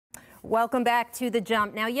Welcome back to The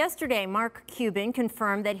Jump. Now, yesterday, Mark Cuban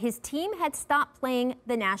confirmed that his team had stopped playing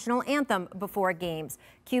the national anthem before games.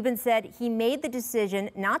 Cuban said he made the decision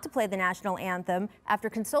not to play the national anthem after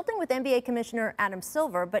consulting with NBA Commissioner Adam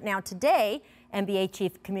Silver. But now today, NBA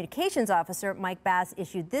Chief Communications Officer Mike Bass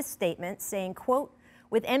issued this statement saying, quote,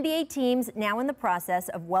 "With NBA teams now in the process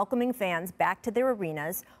of welcoming fans back to their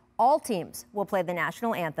arenas, all teams will play the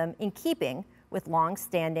national anthem in keeping with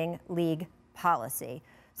long-standing league policy."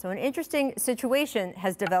 So an interesting situation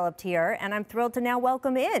has developed here, and I'm thrilled to now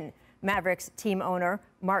welcome in Mavericks team owner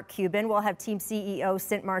Mark Cuban. We'll have team CEO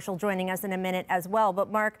Cint Marshall joining us in a minute as well. But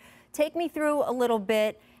Mark, take me through a little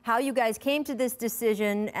bit how you guys came to this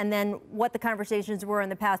decision and then what the conversations were in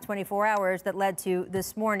the past 24 hours that led to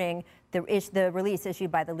this morning, the release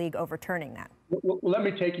issued by the league overturning that. Well, let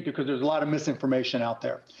me take you because there's a lot of misinformation out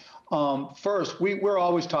there. First, we're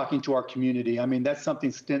always talking to our community. I mean, that's something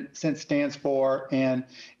Cint stands for and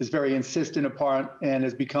is very insistent upon and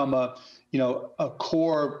has become a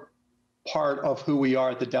core part of who we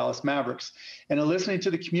are at the Dallas Mavericks. And in listening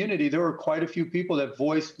to the community, there were quite a few people that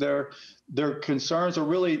voiced their concerns or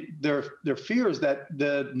really their fears that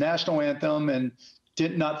the national anthem and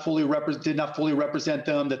did not fully represent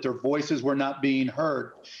them, that their voices were not being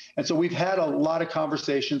heard. And so we've had a lot of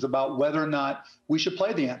conversations about whether or not we should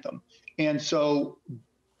play the anthem. And so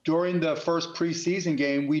during the first preseason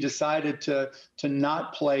game, we decided to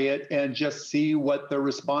not play it and just see what the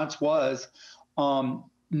response was,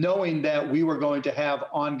 knowing that we were going to have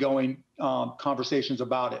ongoing conversations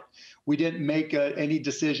about it. We didn't make any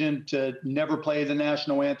decision to never play the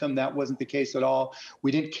national anthem. That wasn't the case at all.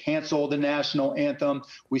 We didn't cancel the national anthem.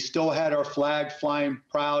 We still had our flag flying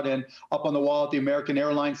proud and up on the wall at the American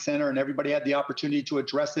Airlines Center, and everybody had the opportunity to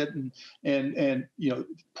address it and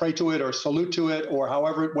pray to it or salute to it or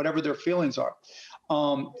whatever their feelings are.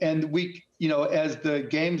 And we, as the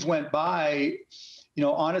games went by,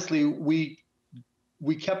 honestly,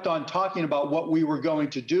 we kept on talking about what we were going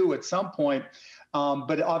to do at some point,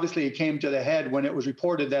 but obviously it came to the head when it was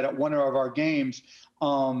reported that at one of our games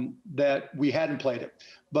that we hadn't played it.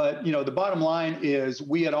 But, the bottom line is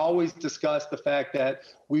we had always discussed the fact that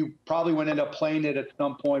we probably would end up playing it at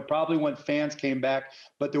some point, probably when fans came back,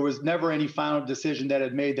 but there was never any final decision that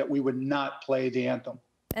had made that we would not play the anthem.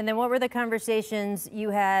 And then what were the conversations you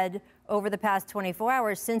had over the past 24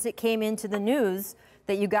 hours since it came into the news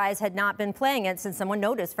that you guys had not been playing it, since someone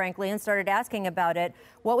noticed, frankly, and started asking about it?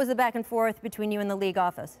 What was the back and forth between you and the league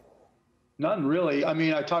office? None, really. I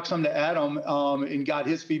mean, I talked some to Adam and got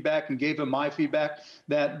his feedback and gave him my feedback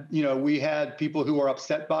that, we had people who were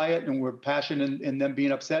upset by it and were passionate in them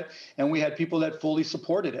being upset. And we had people that fully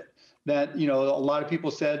supported it. That, a lot of people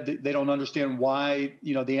said that they don't understand why,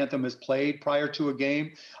 the anthem is played prior to a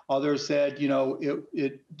game. Others said,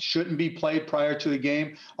 it shouldn't be played prior to the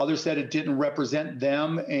game. Others said it didn't represent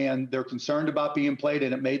them and they're concerned about being played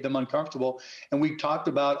and it made them uncomfortable. And we talked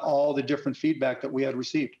about all the different feedback that we had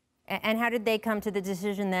received. And how did they come to the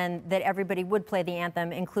decision then that everybody would play the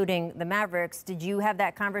anthem, including the Mavericks? Did you have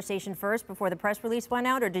that conversation first before the press release went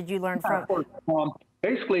out, or did you learn from?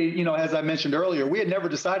 Basically, as I mentioned earlier, we had never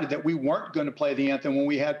decided that we weren't going to play the anthem when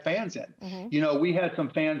we had fans in. Mm-hmm. We had some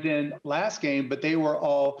fans in last game, but they were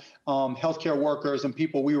all healthcare workers and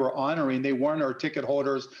people we were honoring. They weren't our ticket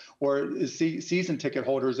holders or season ticket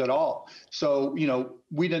holders at all. So,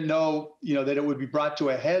 we didn't know, that it would be brought to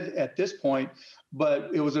a head at this point. But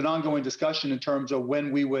it was an ongoing discussion in terms of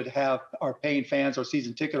when we would have our paying fans or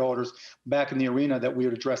season ticket holders back in the arena that we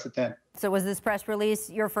would address it then. So was this press release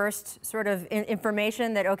your first sort of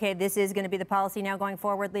information that, okay, this is going to be the policy now going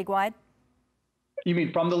forward league-wide? You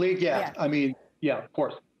mean from the league? Yeah. I mean, yeah, of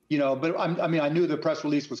course. But I knew the press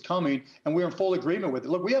release was coming and we were in full agreement with it.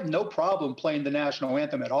 Look, we have no problem playing the national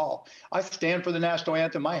anthem at all. I stand for the national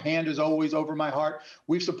anthem. My hand is always over my heart.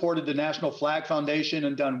 We've supported the National Flag Foundation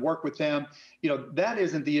and done work with them. That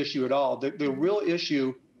isn't the issue at all. The real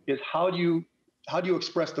issue is how do you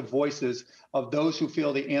express the voices of those who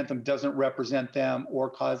feel the anthem doesn't represent them or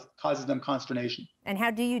causes them consternation. And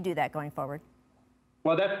how do you do that going forward?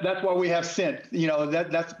 Well, that's why we have Cint.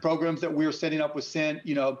 That's programs that we're setting up with Cint.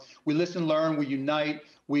 We listen, learn, we unite.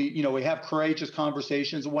 We have courageous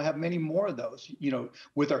conversations, and we'll have many more of those,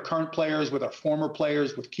 with our current players, with our former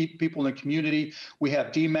players, with key people in the community. We have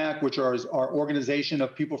DMAC, which are our organization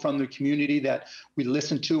of people from the community that we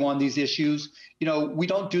listen to on these issues. We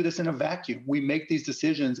don't do this in a vacuum. We make these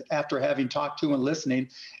decisions after having talked to and listening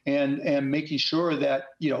and making sure that,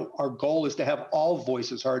 our goal is to have all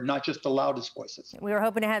voices heard, not just the loudest voices. We were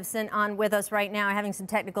hoping to have Cint on with us right now, having some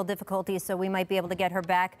technical difficulties, so we might be able to get her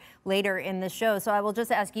back later in the show. So I will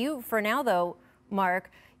just ask you for now, though,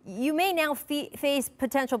 Mark, You may now face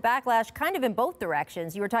potential backlash kind of in both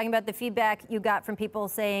directions. You were talking about the feedback you got from people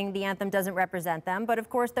saying the anthem doesn't represent them. But of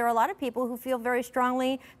course, there are a lot of people who feel very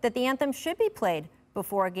strongly that the anthem should be played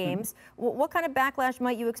before games. What kind of backlash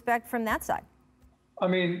might you expect from that side? I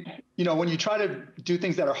mean, you know, when you try to do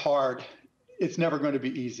things that are hard, it's never going to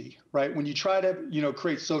be easy, right? When you try to, you know,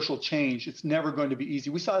 create social change, it's never going to be easy.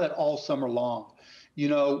 We saw that all summer long. You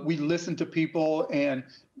know, we listened to people, and,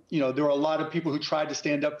 you know, there were a lot of people who tried to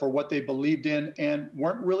stand up for what they believed in and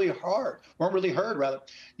weren't really heard, rather.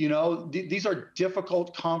 You know, these are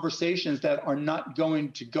difficult conversations that are not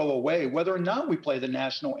going to go away, whether or not we play the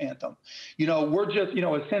national anthem. You know, we're just, you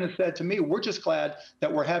know, as Senna said to me, we're just glad that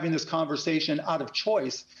we're having this conversation out of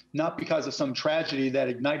choice, not because of some tragedy that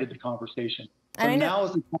ignited the conversation. So now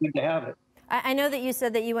is the time to have it. I know that you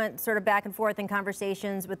said that you went sort of back and forth in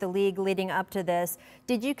conversations with the league leading up to this.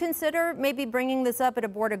 Did you consider maybe bringing this up at a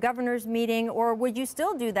Board of Governors meeting, or would you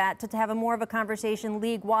still do that to have a more of a conversation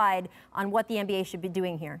league-wide on what the NBA should be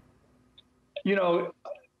doing here? You know,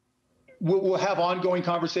 we'll have ongoing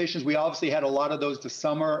conversations. We obviously had a lot of those this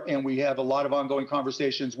summer, and we have a lot of ongoing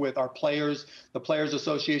conversations with our players, the Players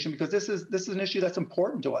Association, because this is an issue that's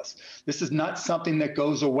important to us. This is not something that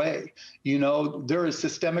goes away. You know, there is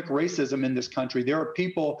systemic racism in this country. There are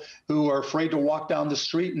people who are afraid to walk down the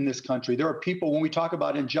street in this country. There are people, when we talk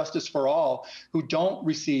about injustice for all, who don't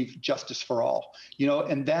receive justice for all, you know,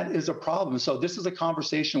 and that is a problem. So this is a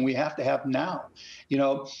conversation we have to have now. You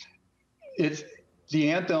know, the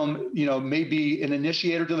anthem, you know, may be an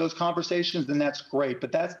initiator to those conversations, then that's great.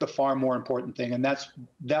 But that's the far more important thing. And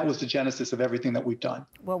that was the genesis of everything that we've done.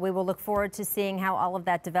 Well, we will look forward to seeing how all of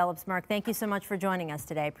that develops. Mark, thank you so much for joining us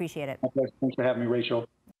today. I appreciate it. Okay. Thanks for having me, Rachel.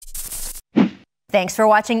 Thanks for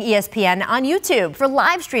watching ESPN on YouTube. For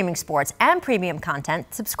live streaming sports and premium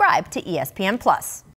content, subscribe to ESPN+.